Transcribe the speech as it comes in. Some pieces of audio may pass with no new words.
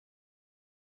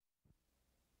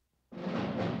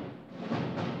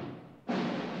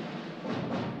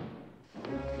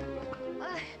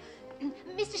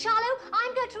Mr. Charlot,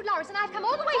 I'm Gertrude Lawrence, and I've come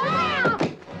all the way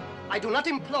from... I do not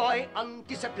employ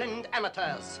undisciplined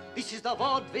amateurs. This is the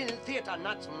vaudeville theatre,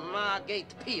 not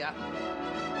Margate Pier.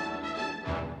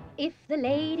 If the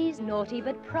lady's naughty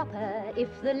but proper, if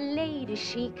the lady's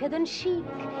chicer than chic,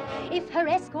 if her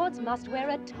escorts must wear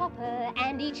a topper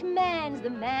and each man's the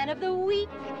man of the week,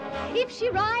 if she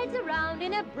rides around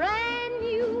in a brand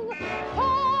new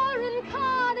foreign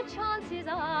car, the chances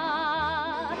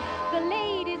are the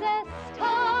lady's a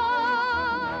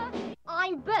star.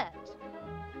 I'm Bert.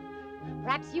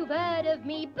 Perhaps you've heard of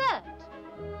me, Bert.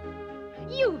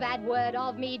 You've had word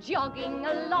of me jogging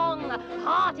along,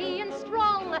 hearty and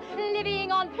strong,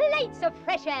 living on plates of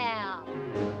fresh air.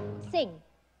 Sing.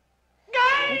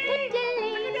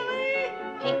 Piccadilly,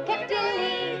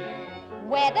 Piccadilly,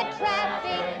 where the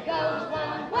traffic goes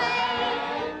one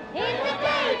way. In the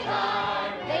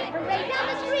daytime, they parade down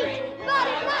the street, but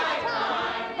at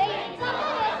nighttime, they sing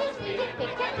horses sweet in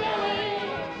Piccadilly,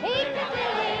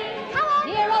 Piccadilly. Come on,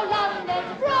 dear old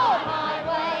London's broad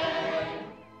highway.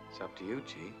 It's up to you,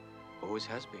 G. Always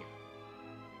has been.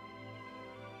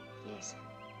 Yes.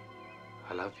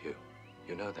 I love you.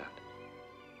 You know that.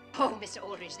 Oh, Mr.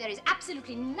 Aldrich, there is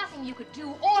absolutely nothing you could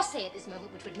do or say at this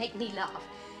moment which would make me laugh.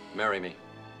 Marry me.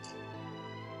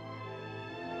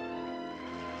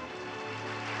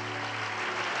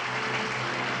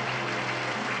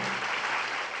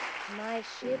 My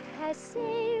ship has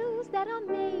sails that are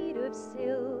made of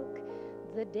silk.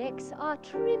 The decks are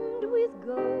trimmed with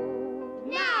gold.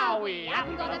 Now we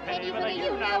haven't got a penny for the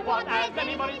you-know-what. Has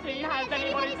anybody seen? Has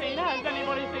anybody seen? Has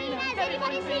anybody seen? Has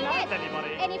anybody seen? Has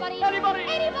anybody? Anybody? Anybody?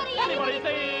 Anybody? Anybody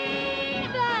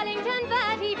seen? Burlington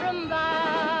Bertie from Bow.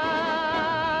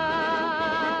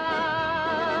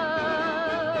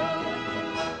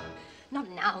 Not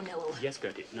now, Noel. Yes,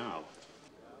 Gertie, now.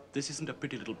 This isn't a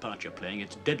pretty little part you're playing,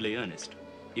 it's deadly earnest.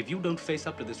 If you don't face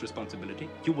up to this responsibility,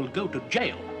 you will go to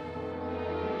jail.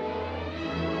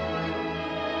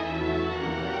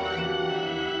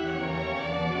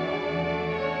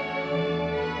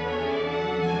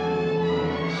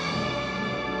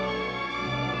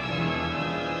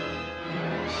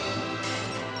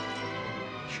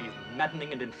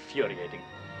 Maddening and infuriating.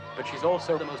 But she's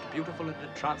also the most beautiful and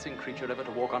entrancing creature ever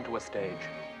to walk onto a stage.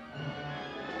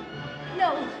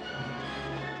 No.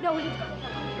 No, you've got to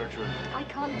help me. Gertrude. I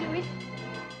can't do it.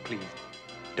 Please,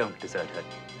 don't desert her.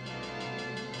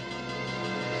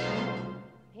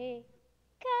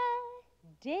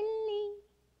 Piccadilly,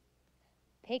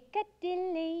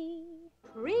 Piccadilly,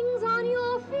 rings on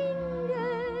your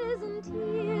fingers and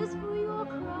tears for your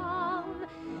crown.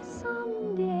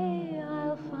 Someday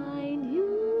I'll find you,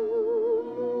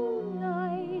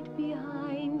 moonlight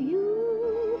behind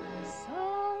you,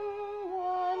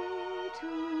 someone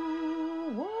to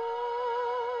watch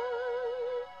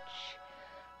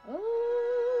over.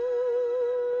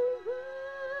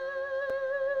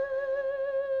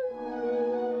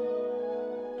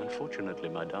 Unfortunately,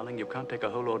 my darling, you can't take a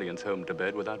whole audience home to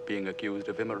bed without being accused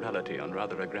of immorality on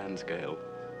rather a grand scale.